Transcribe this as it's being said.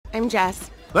I'm Jess.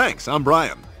 Thanks, I'm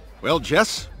Brian. Well,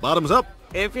 Jess, bottoms up.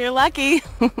 If you're lucky.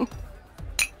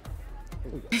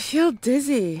 I feel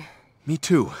dizzy. Me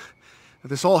too.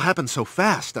 This all happened so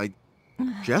fast.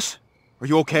 Jess? Are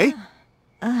you okay?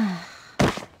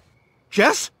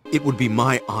 Jess? It would be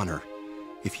my honor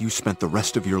if you spent the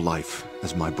rest of your life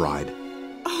as my bride.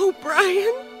 Oh,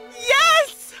 Brian!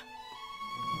 Yes!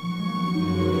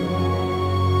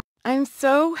 I'm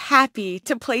so happy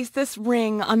to place this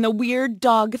ring on the weird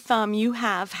dog thumb you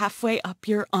have halfway up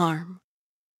your arm.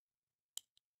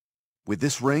 With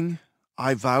this ring,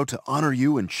 I vow to honor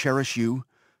you and cherish you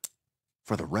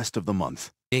for the rest of the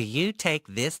month. Do you take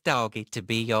this doggy to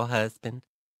be your husband?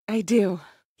 I do.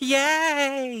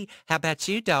 Yay! How about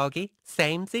you, doggy?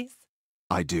 Samesies?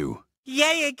 I do.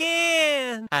 Yay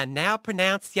again! I now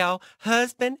pronounce y'all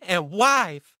husband and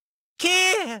wife.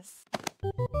 Kiss!